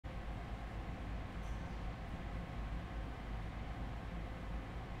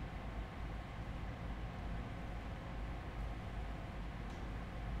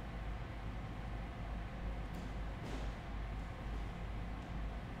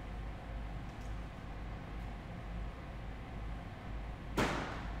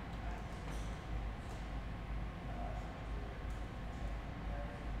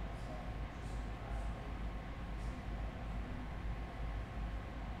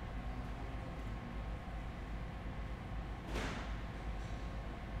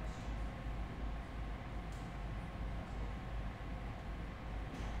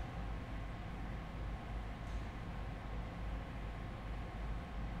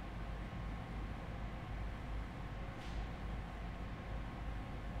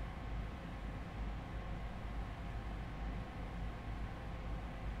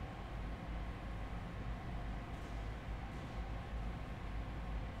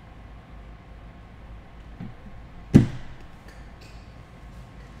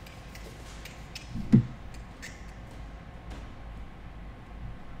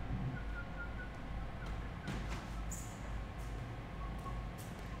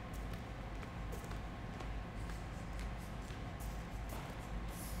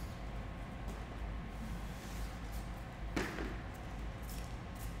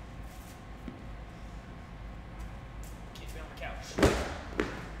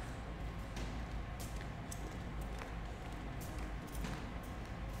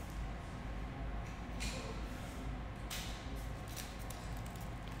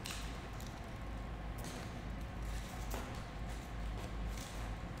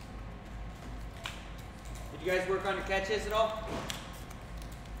Did you guys work on your catches at all?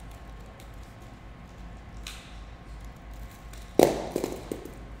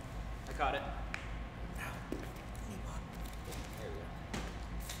 I caught it. There we go.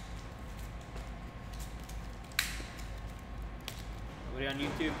 Nobody on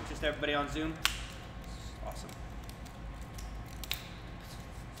YouTube, just everybody on Zoom. Awesome.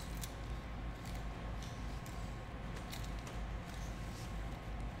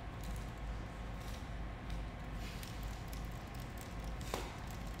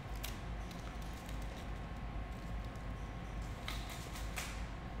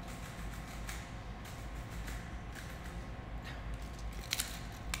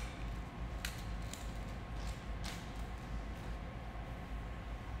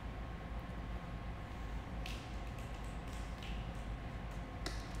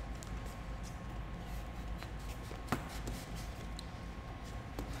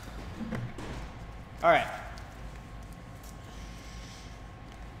 All right.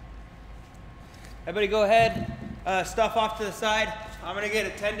 Everybody go ahead, stuff off to the side. I'm gonna get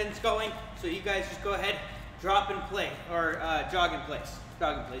attendance going, so you guys just go ahead, drop in play, or jog in place.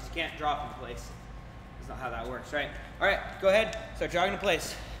 Jog in place, you can't drop in place. That's not how that works, right? All right, go ahead, start jogging in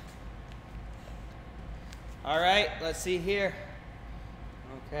place. All right, let's see here.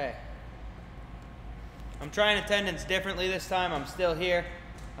 Okay. I'm trying attendance differently this time. I'm still here.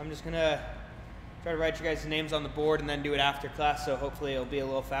 I'm just gonna try to write you guys' names on the board and then do it after class, so hopefully it'll be a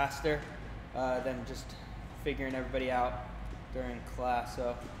little faster than just figuring everybody out during class.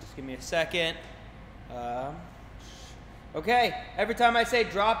 So just give me a second. Okay, every time I say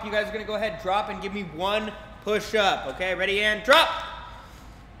drop, you guys are gonna go ahead, drop, and give me one push-up. Okay, ready, and drop.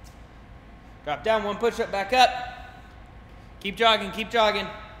 Drop down, one push-up, back up. Keep jogging, keep jogging.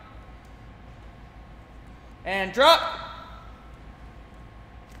 And drop.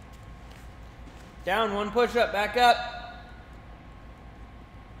 Down, one push-up, back up.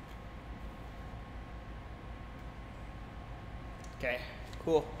 Okay,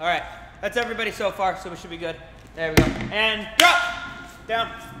 cool. All right, that's everybody so far, so we should be good. There we go. And drop.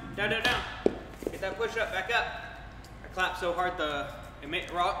 Down, down, down, down. Get that push-up, back up. I clapped so hard the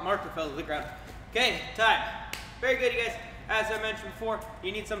marker fell to the ground. Okay, time. Very good, you guys. As I mentioned before,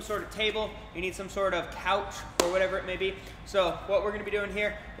 you need some sort of table, you need some sort of couch, or whatever it may be. So what we're gonna be doing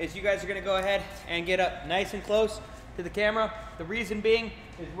here is you guys are gonna go ahead and get up nice and close to the camera. The reason being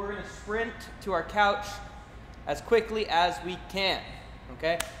is we're gonna sprint to our couch as quickly as we can,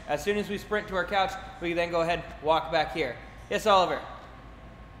 okay? As soon as we sprint to our couch, we can then go ahead and walk back here. Yes, Oliver?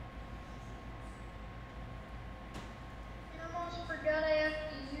 I almost forgot I have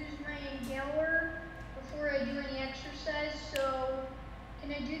to use my inhaler before I do any exercise, so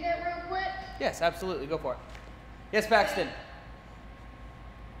can I do that real quick? Yes, absolutely, go for it. Yes, Paxton?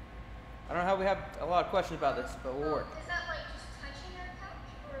 I don't know how we have a lot of questions about this, but we'll work. Is that like just touching our couch,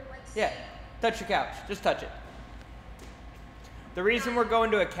 or like Yeah, touch your couch, just touch it. The reason we're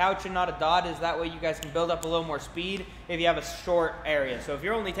going to a couch and not a dot is that way you guys can build up a little more speed if you have a short area. So if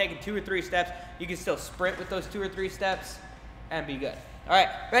you're only taking 2 or 3 steps, you can still sprint with those 2 or 3 steps and be good. All right,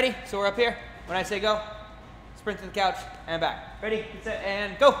 ready? So we're up here. When I say go, sprint to the couch and back. Ready, get set,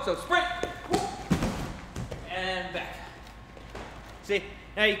 and go. So sprint, and back. See,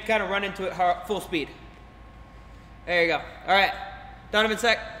 now you can kind of run into it full speed. There you go. All right, Donovan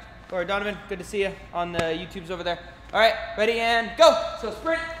good to see you on the YouTubes over there. All right, ready, and go. So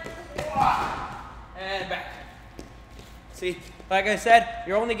sprint, and back. See, like I said,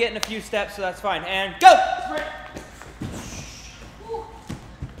 you're only getting a few steps, so that's fine. And go, sprint,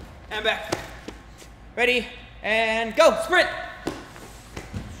 and back. Ready, and go, sprint,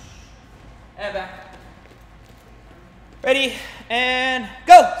 and back. Ready, and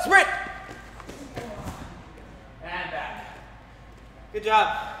go, sprint, and back. Good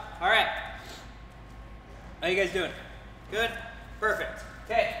job. All right. How you guys doing? Good? Perfect.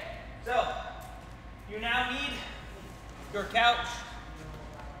 Okay, so you now need your couch.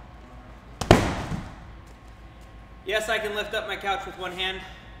 Yes, I can lift up my couch with one hand.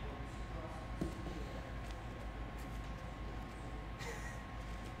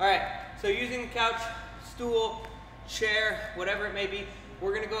 All right, so using the couch, stool, chair, whatever it may be,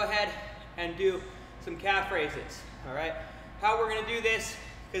 we're gonna go ahead and do some calf raises, all right? How we're gonna do this,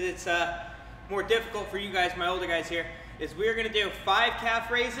 because it's more difficult for you guys, my older guys here, is we're gonna do 5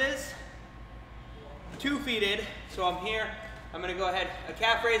 calf raises, 2-feeted, so I'm here I'm gonna go ahead. A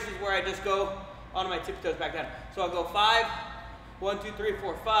calf raise is where I just go onto my tippy toes back down. So I'll go 5, 1, 2, 3,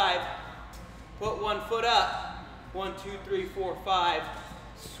 4, 5. Put one foot up. 1, 2, 3, 4, 5.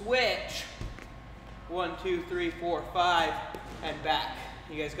 Switch. 1, 2, 3, 4, 5, and back.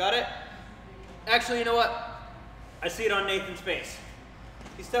 You guys got it? Actually, you know what? I see it on Nathan's face.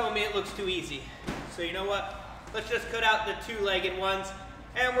 He's telling me it looks too easy. So you know what? Let's just cut out the 2-legged ones,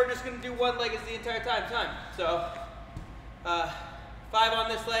 and we're just gonna do 1-legged the entire time. So, 5 on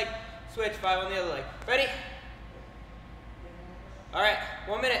this leg, switch, 5 on the other leg. Ready? All right,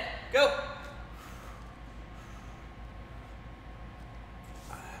 1 minute, go.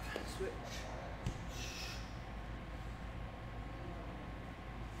 5, switch.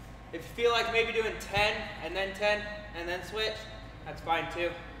 If you feel like maybe doing 10 and then switch, that's fine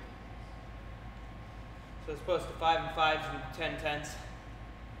too. So as opposed to 5 and 5s, you do 10 10s.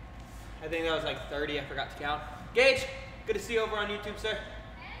 I think that was like 30, I forgot to count. Gage, good to see you over on YouTube, sir.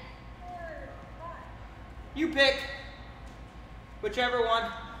 10 or 5? You pick, whichever one.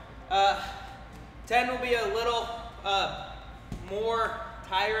 10 will be a little more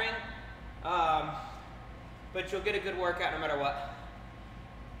tiring, but you'll get a good workout no matter what.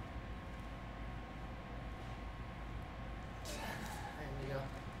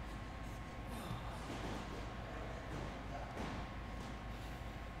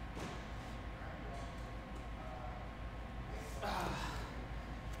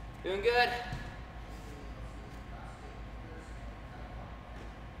 Doing good.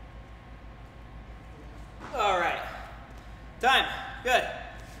 All right. Time. Good.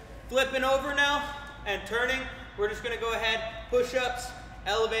 Flipping over now and turning. We're just going to go ahead, push-ups,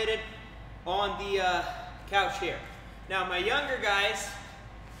 elevated on the couch here. Now, my younger guys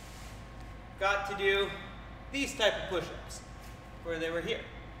got to do these type of push-ups where they were here,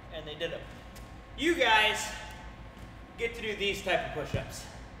 and they did them. You guys get to do these type of push-ups.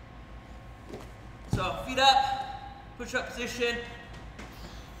 So feet up, push-up position,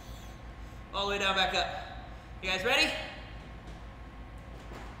 all the way down, back up. You guys ready?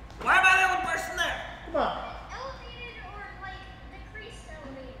 Why am I the only person there? Come on. Elevated or like decreased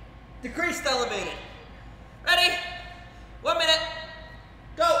elevated? Decreased elevated. Ready? 1 minute.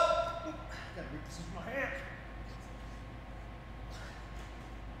 Go. Gotta reach this with my hand.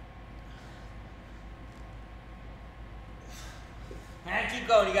 And keep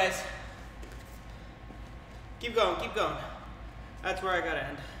going, you guys. Keep going, keep going. That's where I gotta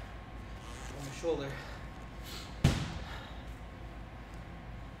end. On my shoulder.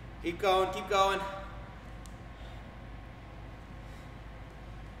 Keep going, keep going.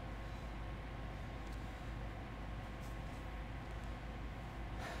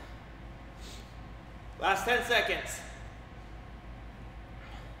 Last 10 seconds.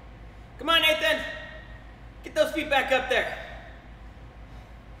 Come on, Nathan. Get those feet back up there.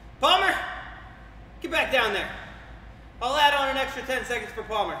 Palmer, get back down there. I'll add on an extra 10 seconds for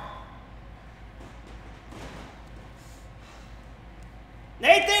Palmer.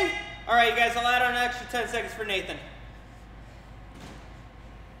 Nathan? All right, you guys, I'll add on an extra 10 seconds for Nathan.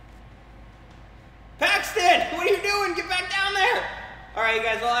 Paxton, what are you doing? Get back down there. All right, you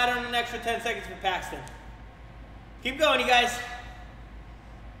guys, I'll add on an extra 10 seconds for Paxton. Keep going, you guys.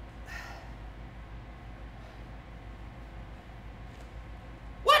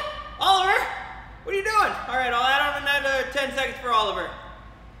 What? Oliver? What are you doing? All right, I'll add on another 10 seconds for Oliver.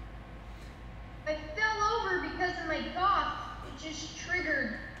 I fell over because of my cough. It just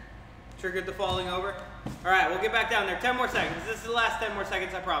triggered. Triggered the falling over? All right, we'll get back down there. 10 more seconds. This is the last 10 more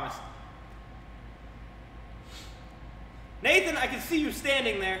seconds, I promise. Nathan, I can see you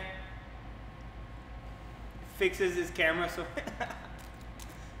standing there. Fixes his camera, so.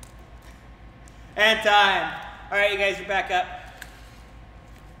 And time. All right, you guys are back up.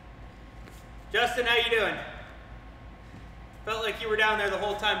 Justin, how you doing? Felt like you were down there the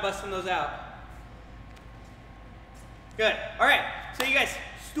whole time busting those out. Good. All right, so you guys,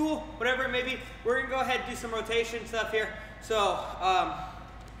 stool, whatever it may be, we're gonna go ahead and do some rotation stuff here. So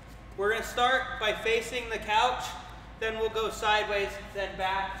we're gonna start by facing the couch, then we'll go sideways, then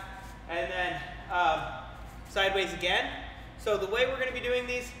back, and then sideways again. So the way we're gonna be doing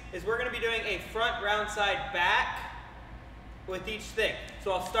these is we're gonna be doing a front round side back with each thing.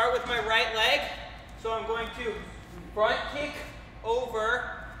 So I'll start with my right leg. So I'm going to front kick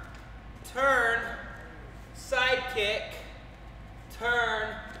over, turn, side kick,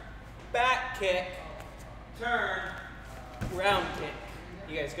 turn, back kick, turn, round kick.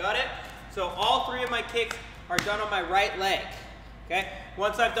 You guys got it? So all 3 of my kicks are done on my right leg. Okay?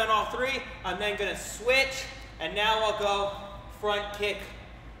 Once I've done all 3, I'm then gonna switch, and now I'll go front kick,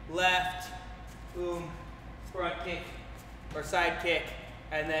 left, boom, front kick, or side kick,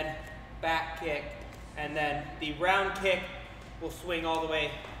 and then back kick, and then the round kick will swing all the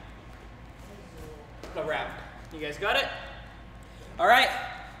way around. You guys got it? All right,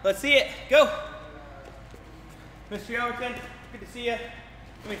 let's see it. Go. Mr. Yowerton, good to see you.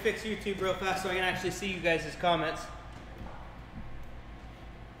 Let me fix YouTube real fast so I can actually see you guys' comments.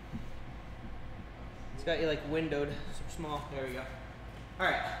 It's got you like windowed, so small. There we go. All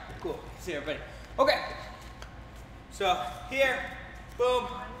right, cool. See everybody. Okay. So here, boom,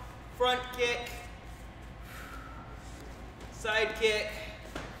 front kick, side kick,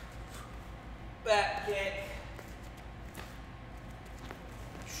 back kick,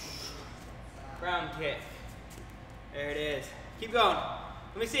 round kick. There it is. Keep going.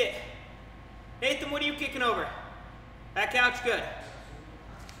 Let me see it. Nathan, what are you kicking over? That couch, good.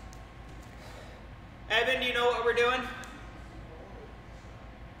 Evan, do you know what we're doing?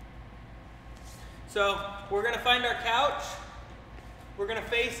 So we're gonna find our couch, we're gonna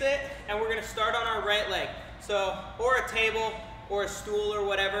face it, and we're gonna start on our right leg. So, or a table, or a stool, or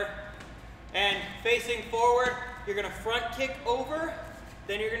whatever. And facing forward, you're gonna front kick over,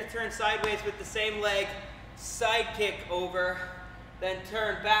 then you're gonna turn sideways with the same leg, side kick over, then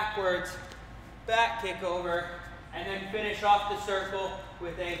turn backwards, back kick over, and then finish off the circle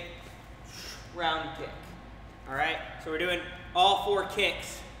with a round kick. All right, so we're doing all 4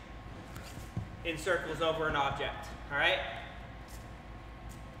 kicks in circles over an object. All right?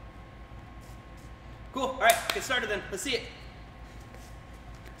 Cool, all right, get started then. Let's see it.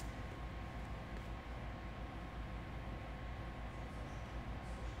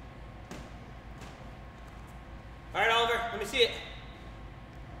 All right, Oliver, let me see it.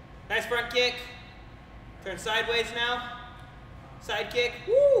 Nice front kick. Turn sideways now. Side kick,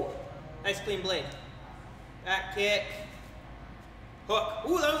 woo! Nice clean blade. Back kick. Hook.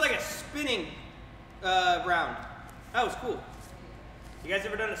 Ooh, that was like a spinning round. That was cool. You guys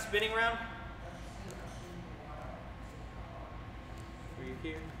ever done a spinning round? Were you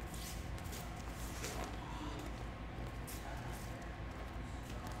here?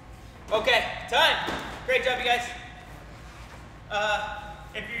 Okay, time. Great job, you guys.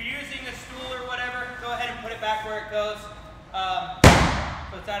 If you're using a stool or whatever, go ahead and put it back where it goes.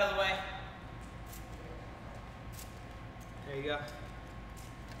 So it's out of the way. There you go.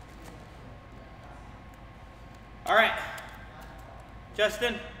 All right.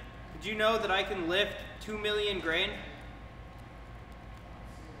 Justin, did you know that I can lift 2 million grain?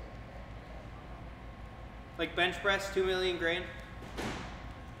 Like bench press, 2 million grain?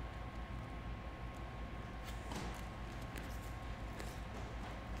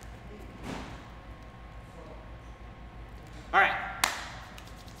 All right.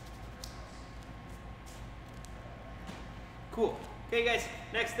 Cool. Okay, guys,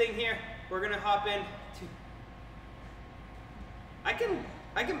 next thing here, we're gonna hop in to, I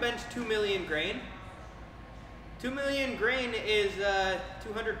can bench 2 million grain. 2 million grain is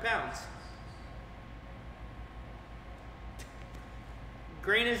 200 pounds.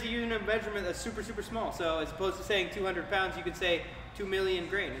 Grain is a unit of measurement that's super, super small. So as opposed to saying 200 pounds, you could say 2 million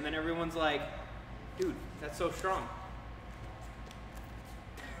grain. And then everyone's like, dude, that's so strong.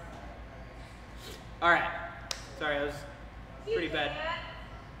 All right. Sorry, that was pretty bad.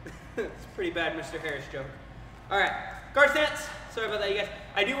 It's pretty bad Mr. Harris joke. All right, guard stance. Sorry about that, you guys.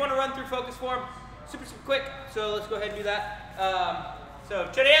 I do want to run through focus form super, super quick. So let's go ahead and do that. So,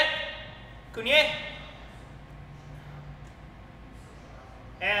 Chariot, Kunye,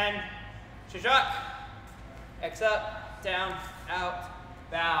 and Shajak. X up, down, out,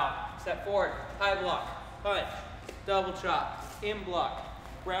 bow. Step forward, high block, punch, double chop, in block,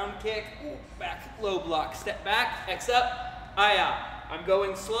 ground kick, back, low block, step back, X up, I out. I'm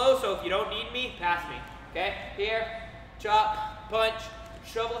going slow, so if you don't need me, pass me. Okay, here, chop, punch,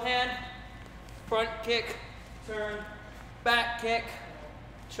 shovel hand, front kick, turn, back kick,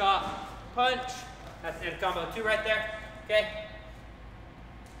 chop, punch. That's in combo 2 right there. Okay.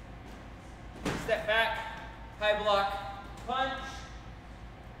 Step back, high block, punch,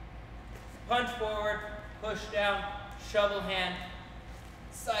 punch forward, push down, shovel hand,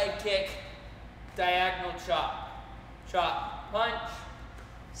 side kick, diagonal chop, chop, punch,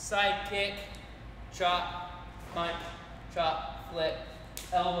 side kick, chop, punch, chop, flip,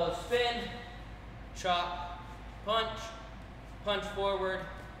 elbow spin, chop, punch, punch forward,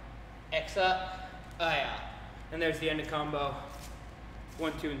 X up, I out. And there's the end of combo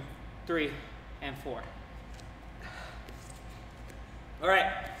 1, 2, 3, and 4. All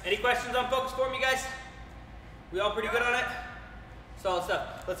right, any questions on focus form, you guys? We all pretty good on it? Solid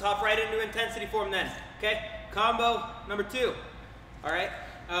stuff. Let's hop right into intensity form then, okay? Combo number 2, all right?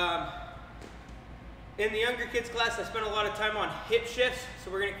 in the younger kids class, I spent a lot of time on hip shifts, so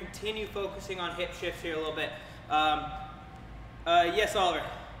we're going to continue focusing on hip shifts here a little bit. Yes, Oliver.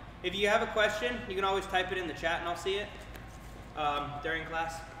 If you have a question, you can always type it in the chat and I'll see it during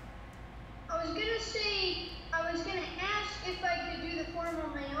class. I was gonna say, I was gonna ask if I could do the form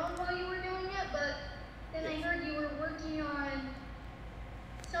on my own while you were doing it, but then I heard you were working on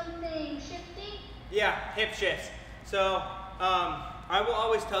something shifting. Yeah, hip shifts. So I will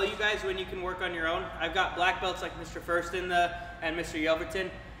always tell you guys when you can work on your own. I've got black belts like Mr. First and Mr. Yelverton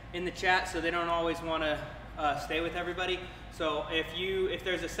in the chat, so they don't always want to stay with everybody. So if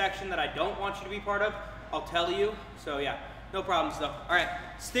there's a section that I don't want you to be part of, I'll tell you. So yeah. No problems though. All right,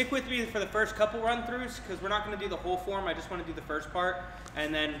 stick with me for the first couple run-throughs because we're not going to do the whole form. I just want to do the first part,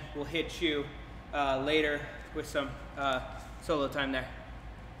 and then we'll hit you later with some solo time there.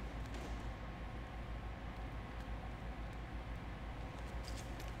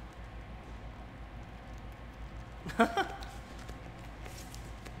 All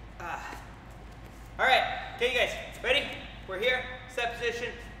right, okay, you guys, ready? We're here, set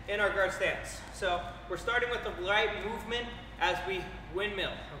position in our guard stance. So we're starting with the right movement as we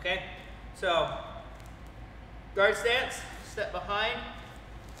windmill, okay? So guard stance, step behind,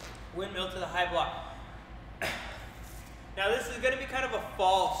 windmill to the high block. Now this is going to be kind of a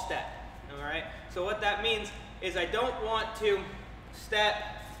fall step, all right? So what that means is I don't want to step,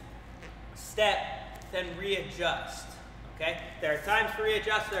 then readjust, okay? There are times for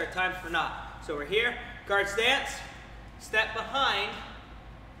readjust, there are times for not. So we're here, guard stance, step behind.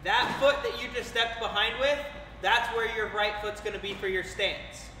 That foot that you just stepped behind with, that's where your right foot's going to be for your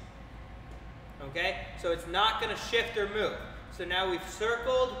stance. Okay? So it's not going to shift or move. So now we've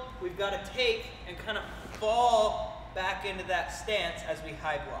circled, we've got to take and kind of fall back into that stance as we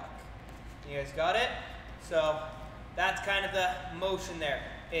high block. You guys got it? So that's kind of the motion there,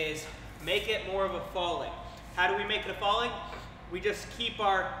 is make it more of a falling. How do we make it a falling? We just keep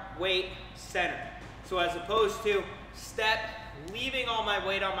our weight centered. So as opposed to step, leaving all my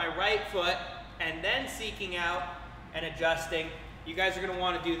weight on my right foot and then seeking out and adjusting, you guys are going to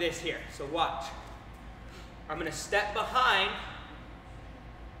want to do this here. So watch. I'm going to step behind.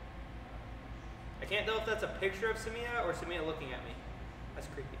 I can't tell if that's a picture of Samia or Samia looking at me. That's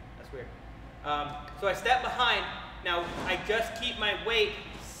creepy. That's weird. So I step behind. Now I just keep my weight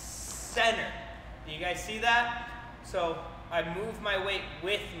centered. Do you guys see that? So I move my weight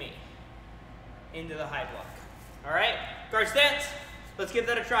with me into the high block. All right, guard stance, let's give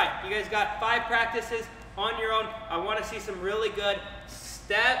that a try. You guys got 5 practices on your own. I want to see some really good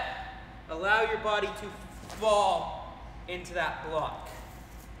step. Allow your body to fall into that block.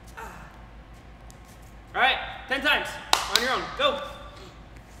 All right, 10 times on your own, go.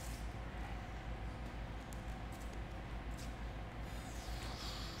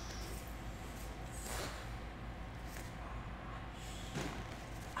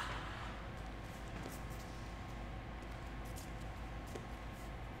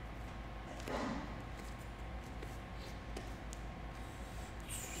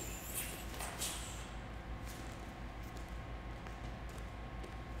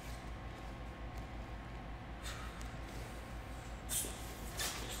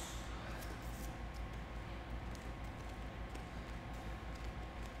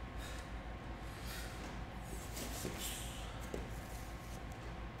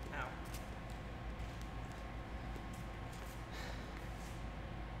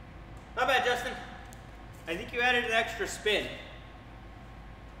 Not bad, Justin. I think you added an extra spin.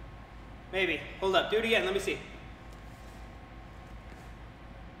 Maybe. Hold up. Do it again. Let me see.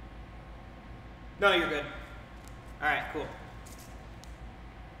 No, you're good. All right, cool.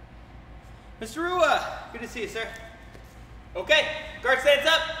 Mr. Rua, good to see you, sir. Okay, guard stance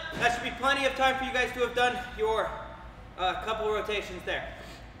up. That should be plenty of time for you guys to have done your couple rotations there.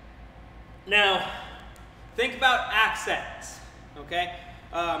 Now, think about accents, okay?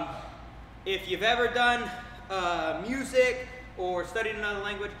 If you've ever done music or studied another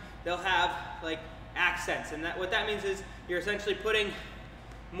language, they'll have like accents, and what that means is you're essentially putting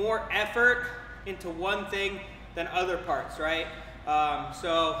more effort into one thing than other parts, right?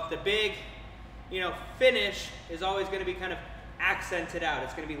 So the big, finish is always going to be kind of accented out.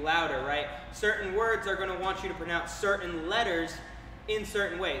 It's going to be louder, right? Certain words are going to want you to pronounce certain letters in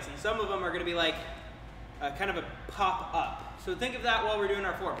certain ways, and some of them are going to be like kind of a pop up. So think of that while we're doing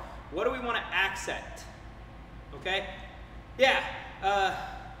our form. What do we want to accent? Okay? Yeah,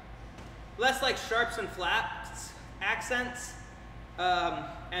 less like sharps and flats accents,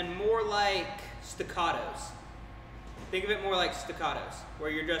 and more like staccatos. Think of it more like staccatos, where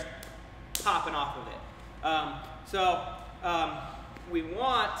you're just popping off of it. We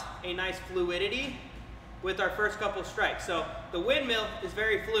want a nice fluidity with our first couple strikes. So the windmill is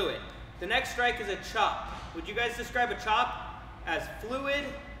very fluid. The next strike is a chop. Would you guys describe a chop as fluid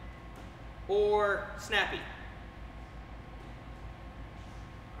or snappy?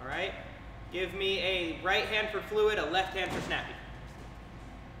 All right, give me a right hand for fluid, a left hand for snappy.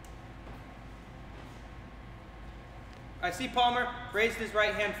 I see Palmer raised his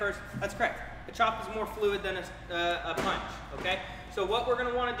right hand first. That's correct. A chop is more fluid than a punch, okay? So what we're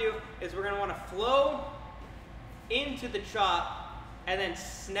gonna wanna do is we're gonna wanna flow into the chop and then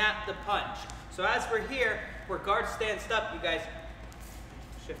snap the punch. So as we're here, where guard stands up, you guys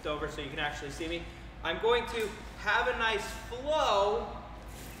shift over so you can actually see me. I'm going to have a nice flow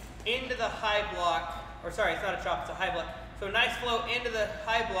into the high block, or sorry, it's not a chop, it's a high block. So a nice flow into the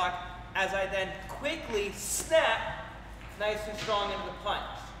high block as I then quickly snap nice and strong into the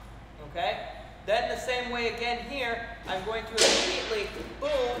punch, okay? Then the same way again here, I'm going to immediately,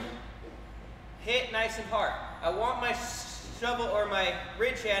 boom, hit nice and hard. I want my shovel or my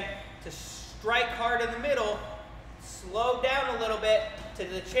ridge hand to strike hard in the middle, slow down a little bit to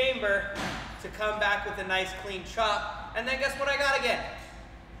the chamber to come back with a nice clean chop, and then guess what I got again?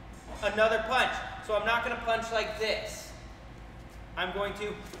 Another punch. So I'm not gonna punch like this. I'm going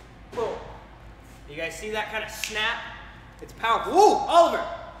to, boom. You guys see that kind of snap? It's powerful. Woo, Oliver,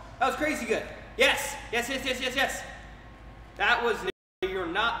 that was crazy good. Yes, yes, yes, yes, yes, yes. That was, you're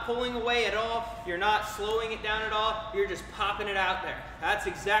not pulling away at all. You're not slowing it down at all. You're just popping it out there. That's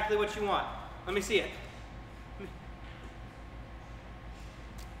exactly what you want. Let me see it.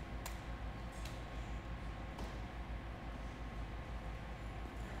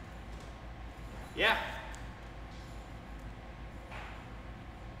 Yeah.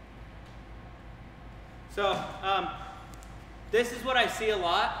 So, this is what I see a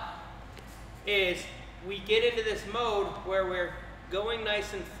lot, is we get into this mode where we're going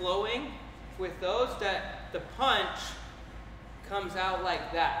nice and flowing with those, that the punch comes out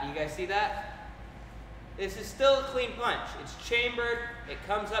like that. You guys see that? This is still a clean punch. It's chambered, it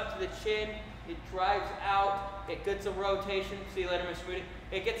comes up to the chin, it drives out, it gets a rotation. See you later, Mr. Moody.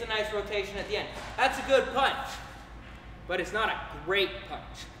 It gets a nice rotation at the end. That's a good punch, but it's not a great punch.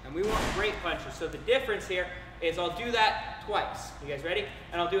 And we want great punches. So the difference here is I'll do that twice. You guys ready?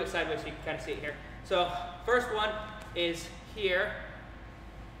 And I'll do it sideways so you can kind of see it here. So first one is here.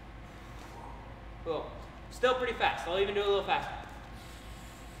 Boom. Still pretty fast. I'll even do it a little faster.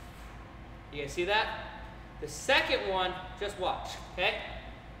 You guys see that? The second one, just watch, okay?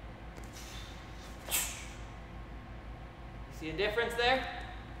 See a difference there?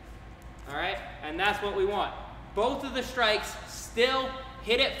 All right, and that's what we want. Both of the strikes still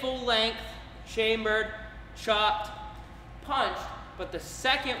hit at full length, chambered, chopped, punched, but the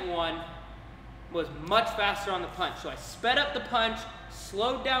second one was much faster on the punch. So I sped up the punch,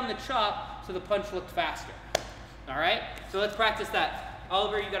 slowed down the chop, so the punch looked faster. All right, so let's practice that.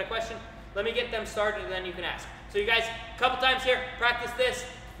 Oliver, you got a question? Let me get them started and then you can ask. So you guys, a couple times here, practice this.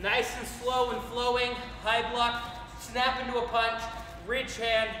 Nice and slow and flowing, high block, snap into a punch, ridge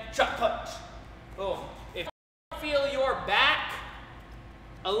hand, chop punch. Boom. If you don't feel your back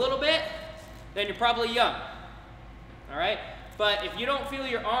a little bit, then you're probably young. All right? But if you don't feel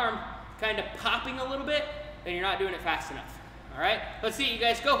your arm kind of popping a little bit, then you're not doing it fast enough. All right? Let's see, you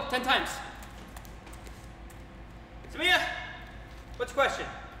guys go 10 times. Samia, what's the question?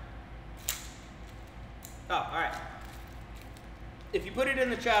 Oh, all right. If you put it in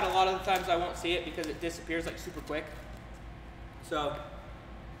the chat, a lot of the times I won't see it because it disappears like super quick. So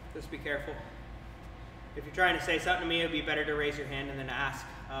just be careful. If you're trying to say something to me, it would be better to raise your hand and then ask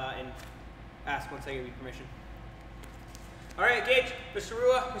once I give you permission. All right, Gage, Mr.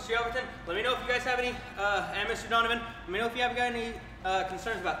 Rua, Mr. Yelverton, let me know if you guys have any, and Mr. Donovan, let me know if you have got any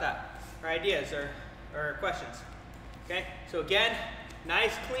concerns about that, or ideas, or questions. Okay, so again,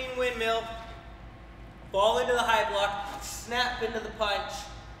 nice clean windmill, fall into the high block, snap into the punch,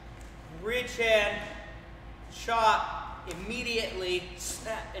 ridge hand, chop, immediately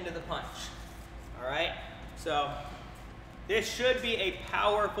snap into the punch. All right, so this should be a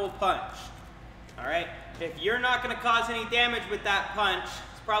powerful punch. All right, if you're not going to cause any damage with that punch,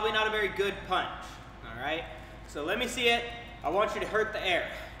 it's probably not a very good punch. All right, so let me see it. I want you to hurt the air.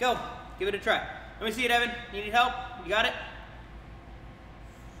 Go, give it a try. Let me see it, Evan. You need help? You got it?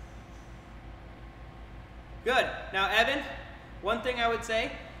 Good. Now, Evan, one thing I would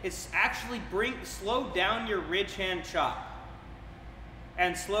say is actually slow down your ridge hand chop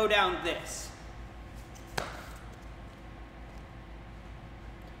and slow down this.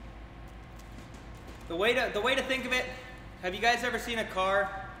 The way to think of it, have you guys ever seen a car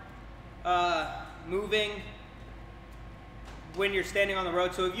moving when you're standing on the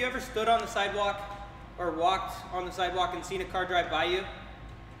road? So have you ever stood on the sidewalk or walked on the sidewalk and seen a car drive by you?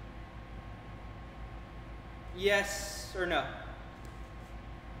 Yes or no?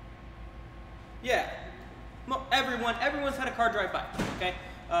 Yeah. Everyone's had a car drive by, okay?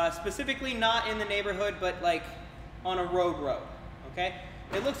 Specifically not in the neighborhood, but like on a road, okay?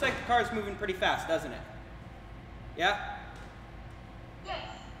 It looks like the car is moving pretty fast, doesn't it? Yeah? Yes.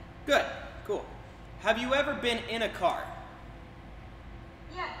 Good, cool. Have you ever been in a car?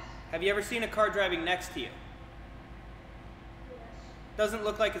 Yes. Have you ever seen a car driving next to you? Yes. Doesn't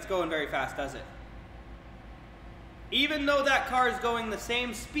look like it's going very fast, does it? Even though that car is going the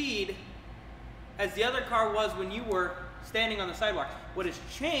same speed as the other car was when you were standing on the sidewalk, what has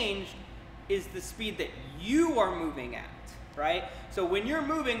changed is the speed that you are moving at, right? So when you're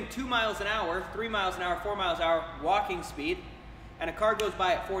moving 2 miles an hour, 3 miles an hour, 4 miles an hour walking speed, and a car goes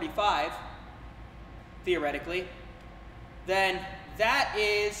by at 45, theoretically, then that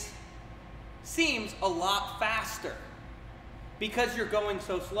seems a lot faster because you're going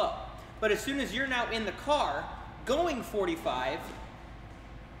so slow. But as soon as you're now in the car going 45,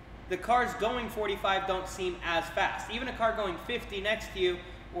 the cars going 45 don't seem as fast. Even a car going 50 next to you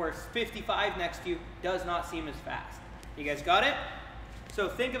or 55 next to you does not seem as fast. You guys got it? So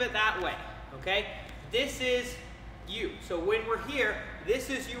think of it that way, okay? This is you. So when we're here, this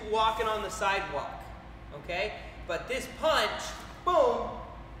is you walking on the sidewalk, okay? But this punch, boom,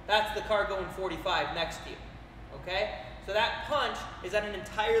 that's the car going 45 next to you, okay? So that punch is at an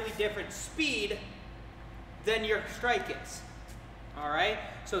entirely different speed than your strike is, all right?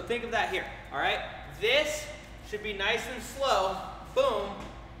 So think of that here, all right? This should be nice and slow, boom,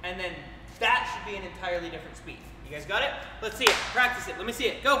 and then that should be an entirely different speed. You guys got it? Let's see it, practice it, let me see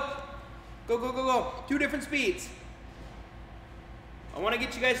it, go. Go, go, go, go, 2 different speeds. I want to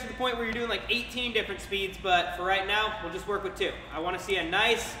get you guys to the point where you're doing like 18 different speeds, but for right now, we'll just work with 2. I want to see a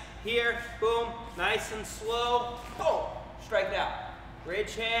nice, here, boom, nice and slow, boom, strike it out.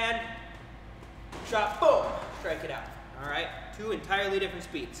 Ridge hand, shot, boom, strike it out. All right, 2 entirely different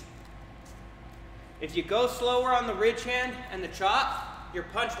speeds. If you go slower on the ridge hand and the chop, your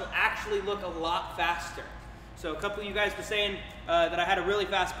punch will actually look a lot faster. So a couple of you guys were saying that I had a really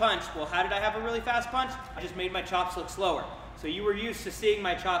fast punch. Well, how did I have a really fast punch? I just made my chops look slower. So you were used to seeing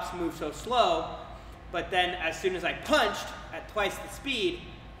my chops move so slow, but then as soon as I punched at twice the speed,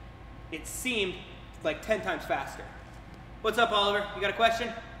 it seemed like 10 times faster. What's up, Oliver? You got a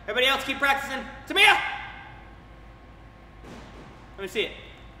question? Everybody else keep practicing. Tamia! Let me see it.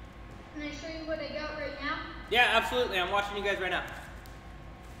 Can I show you what I got right now? Yeah, absolutely. I'm watching you guys right now.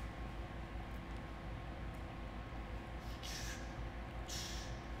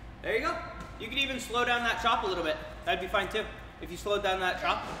 There you go. You could even slow down that chop a little bit. That'd be fine too. If you slowed down that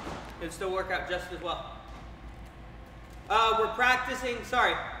chop, it'd still work out just as well. We're practicing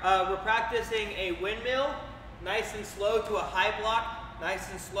a windmill, nice and slow, to a high block, nice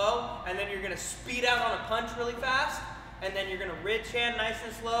and slow, and then you're gonna speed out on a punch really fast, and then you're gonna ridge hand nice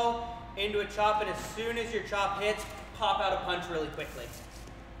and slow into a chop, and as soon as your chop hits, pop out a punch really quickly.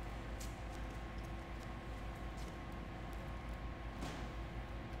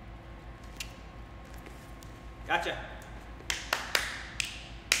 Gotcha.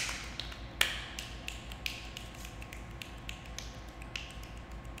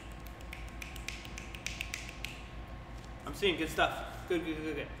 I'm seeing good stuff. Good, good,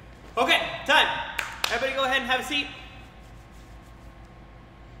 good, good. Okay, time. Everybody go ahead and have a seat.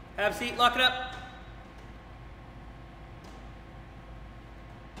 Have a seat, lock it up.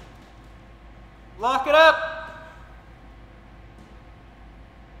 Lock it up.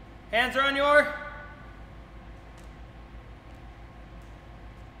 Hands are on your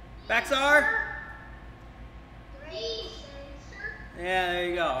backs are? Yeah, there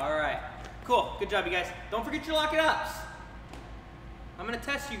you go. All right. Cool. Good job, you guys. Don't forget your lock it ups. I'm going to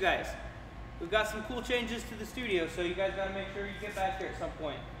test you guys. We've got some cool changes to the studio, so you guys got to make sure you get back here at some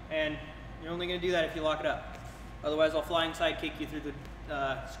point. And you're only going to do that if you lock it up. Otherwise, I'll flying sidekick you through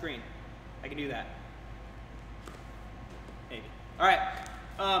the screen. I can do that. Maybe. All right.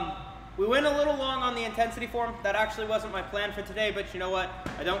 We went a little long on the intensity form. That actually wasn't my plan for today, but you know what?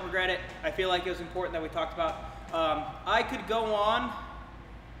 I don't regret it. I feel like it was important that we talked about. I could go on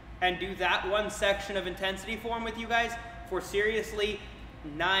and do that one section of intensity form with you guys for seriously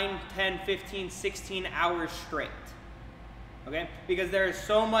 9, 10, 15, 16 hours straight. Okay? Because there is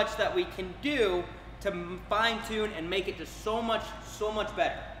so much that we can do to fine tune and make it just so much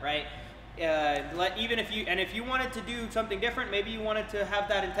better, right? If you wanted to do something different, maybe you wanted to have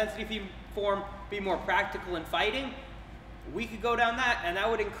that intensity form be more practical in fighting, we could go down that, and that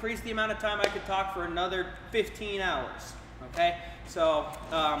would increase the amount of time I could talk for another 15 hours, okay? So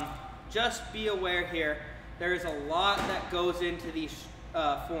just be aware here, there's a lot that goes into these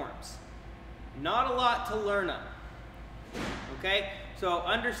forms. Not a lot to learn them. Okay? So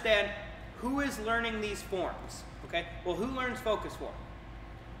understand who is learning these forms. Okay? Well, who learns focus form?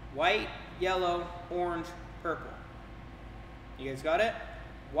 White, yellow, orange, purple. You guys got it?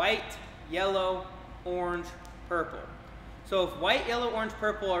 White, yellow, orange, purple. So if white, yellow, orange,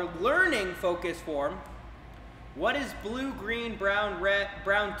 purple are learning focus form, what is blue, green, brown, red,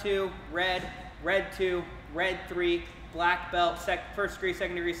 brown 2, red, red 2, red 3, black belt, first degree,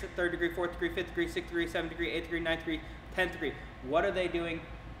 second degree, third degree, fourth degree, fifth degree, sixth degree, seventh degree, eighth degree, ninth degree, 10th degree? What are they doing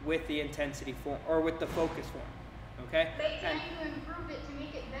with the intensity form, or with the focus form? Okay? They trying to improve it to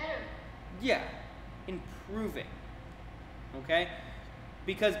make it better. Yeah, improving. Okay?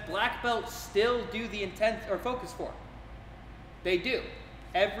 Because black belts still do the focus form. They do.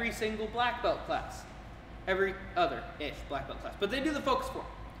 Every single black belt class. Every other-ish black belt class. But they do the focus form.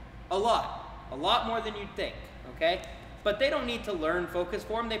 A lot. A lot more than you'd think. Okay? But they don't need to learn focus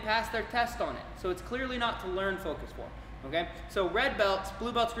form. They pass their test on it. So it's clearly not to learn focus form. Okay? So red belts,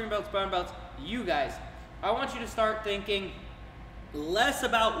 blue belts, green belts, brown belts, you guys, I want you to start thinking less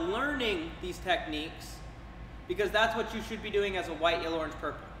about learning these techniques, because that's what you should be doing as a white, yellow, orange,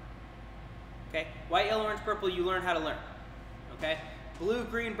 purple. Okay? White, yellow, orange, purple, you learn how to learn. Okay? Blue,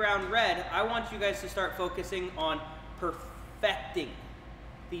 green, brown, red, I want you guys to start focusing on perfecting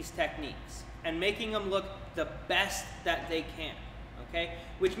these techniques and making them look the best that they can. Okay?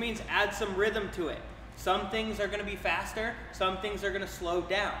 Which means add some rhythm to it. Some things are going to be faster, some things are going to slow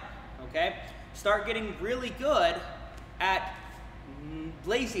down. Okay? Start getting really good at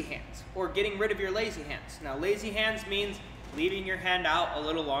lazy hands, or getting rid of your lazy hands. Now, lazy hands means leaving your hand out a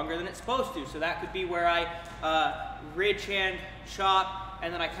little longer than it's supposed to. So that could be where I ridge hand chop,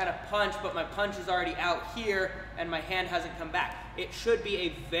 and then I kind of punch, but my punch is already out here, and my hand hasn't come back. It should be a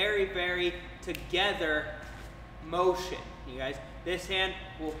very, very together motion, you guys. This hand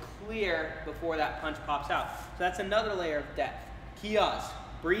will clear before that punch pops out. So that's another layer of depth. Kiyas,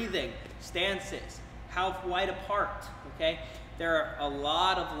 breathing, stances, how wide apart, okay? There are a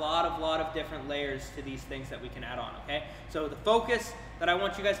lot of different layers to these things that we can add on, okay? So the focus that I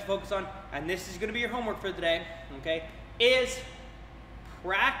want you guys to focus on, and this is gonna be your homework for the day, okay, is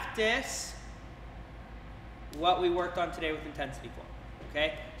practice what we worked on today with intensity form,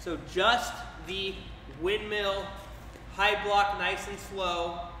 okay? So just the windmill, high block nice and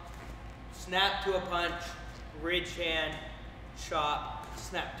slow, snap to a punch, ridge hand, chop,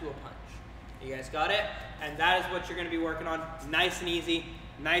 snap to a punch. You guys got it? And that is what you're going to be working on. Nice and easy,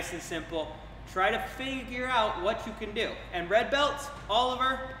 nice and simple. Try to figure out what you can do. And red belts,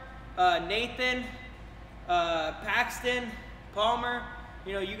 Oliver, Nathan, Paxton, Palmer,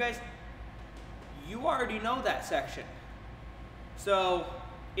 you know, you guys, you already know that section. So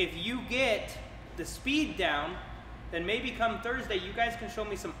if you get the speed down, then maybe come Thursday, you guys can show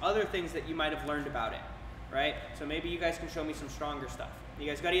me some other things that you might have learned about it, right? So maybe you guys can show me some stronger stuff. You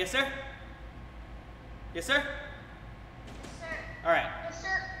guys got it? Yes, sir? Yes, sir? Yes, sir. All right. Yes,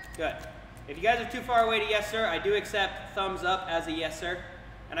 sir. Good. If you guys are too far away to yes, sir, I do accept thumbs up as a yes, sir.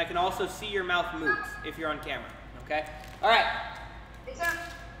 And I can also see your mouth move if you're on camera, okay? All right. Yes, sir.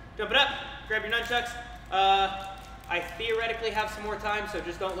 Jump it up. Grab your nunchucks. I theoretically have some more time, so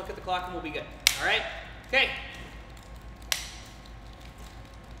just don't look at the clock and we'll be good. All right? Okay.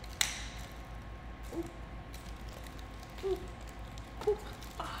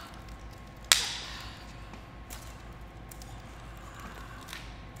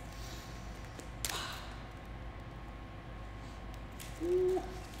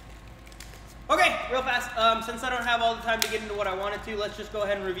 Okay, real fast, since I don't have all the time to get into what I wanted to, let's just go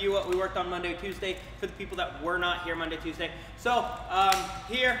ahead and review what we worked on Monday, Tuesday, for the people that were not here Monday, Tuesday. So,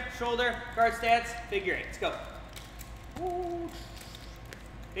 here, shoulder, guard stance, figure eight. Let's go.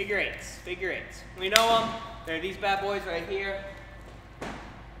 Figure eights, figure eights. We know them. They're these bad boys right here.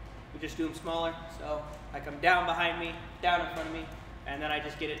 We just do them smaller. So, I come down behind me, down in front of me, and then I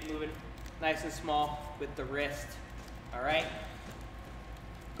just get it moving nice and small with the wrist. All right?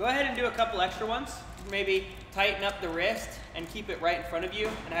 Go ahead and do a couple extra ones. Maybe tighten up the wrist and keep it right in front of you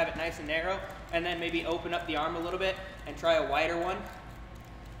and have it nice and narrow. And then maybe open up the arm a little bit and try a wider one.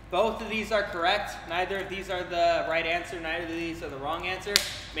 Both of these are correct. Neither of these are the right answer. Neither of these are the wrong answer.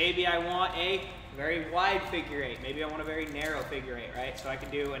 Maybe I want a very wide figure eight. Maybe I want a very narrow figure eight, right? So I can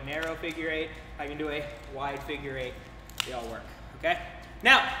do a narrow figure eight. I can do a wide figure eight. They all work, okay?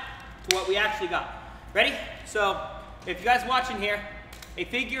 Now, to what we actually got. Ready? So, if you guys watching here, a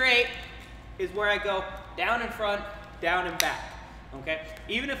figure eight is where I go down in front, down and back, okay?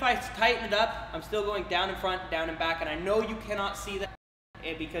 Even if I tighten it up, I'm still going down in front, down and back, and I know you cannot see that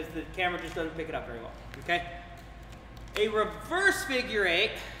because the camera just doesn't pick it up very well, okay? A reverse figure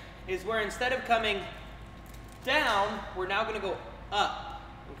eight is where instead of coming down, we're now gonna go up,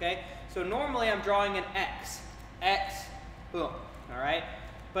 okay? So normally I'm drawing an X, boom, all right?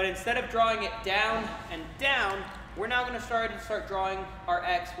 But instead of drawing it down and down, we're now gonna start drawing our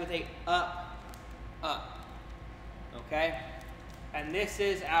X with a up, okay? And this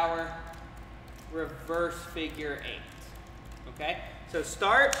is our reverse figure eight, okay? So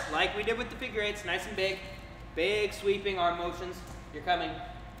start like we did with the figure eights, nice and big sweeping arm motions. You're coming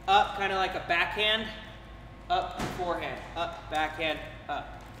up kind of like a backhand, up, forehand, up, backhand,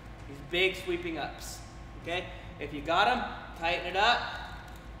 up. These big sweeping ups, okay? If you got them, tighten it up,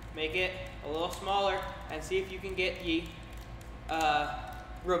 make it a little smaller, and see if you can get the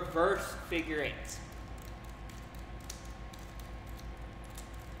reverse figure eights.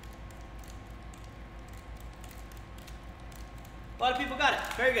 A lot of people got it.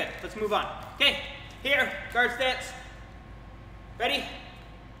 Very good. Let's move on. Okay, here, guard stance. Ready?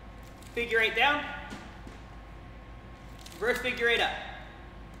 Figure eight down. Reverse figure eight up.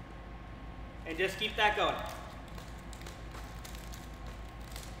 And just keep that going.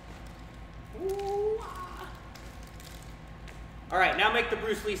 Ooh, ah. All right, now make the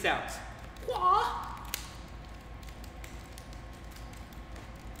Bruce Lee sounds. Wah.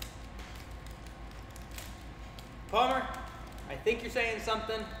 Palmer, I think you're saying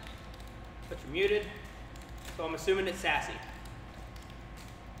something, but you're muted, so I'm assuming it's sassy.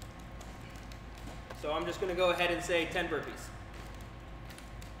 So I'm just going to go ahead and say 10 burpees.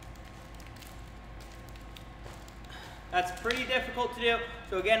 That's pretty difficult to do.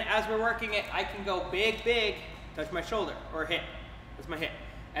 So again, as we're working it, I can go big, touch my shoulder or hip. That's my hip.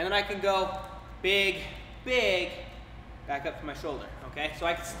 And then I can go big, back up to my shoulder, okay? So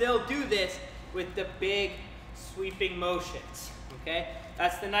I can still do this with the big sweeping motions, okay?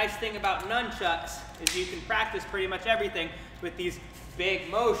 That's the nice thing about nunchucks, is you can practice pretty much everything with these big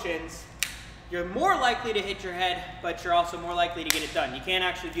motions. You're more likely to hit your head, but you're also more likely to get it done. You can't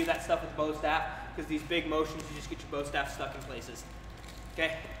actually do that stuff with bow staff, because these big motions, you just get your bow staff stuck in places,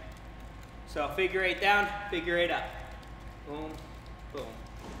 okay? So figure eight down, figure eight up. Boom, boom,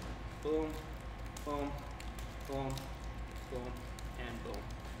 boom, boom, boom, boom, and boom.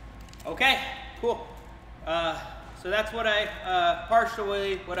 Okay, cool. So that's what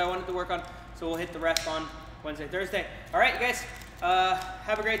partially what I wanted to work on. So we'll hit the rest on Wednesday, Thursday. All right, you guys,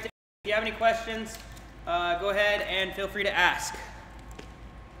 have a great day. If you have any questions, go ahead and feel free to ask.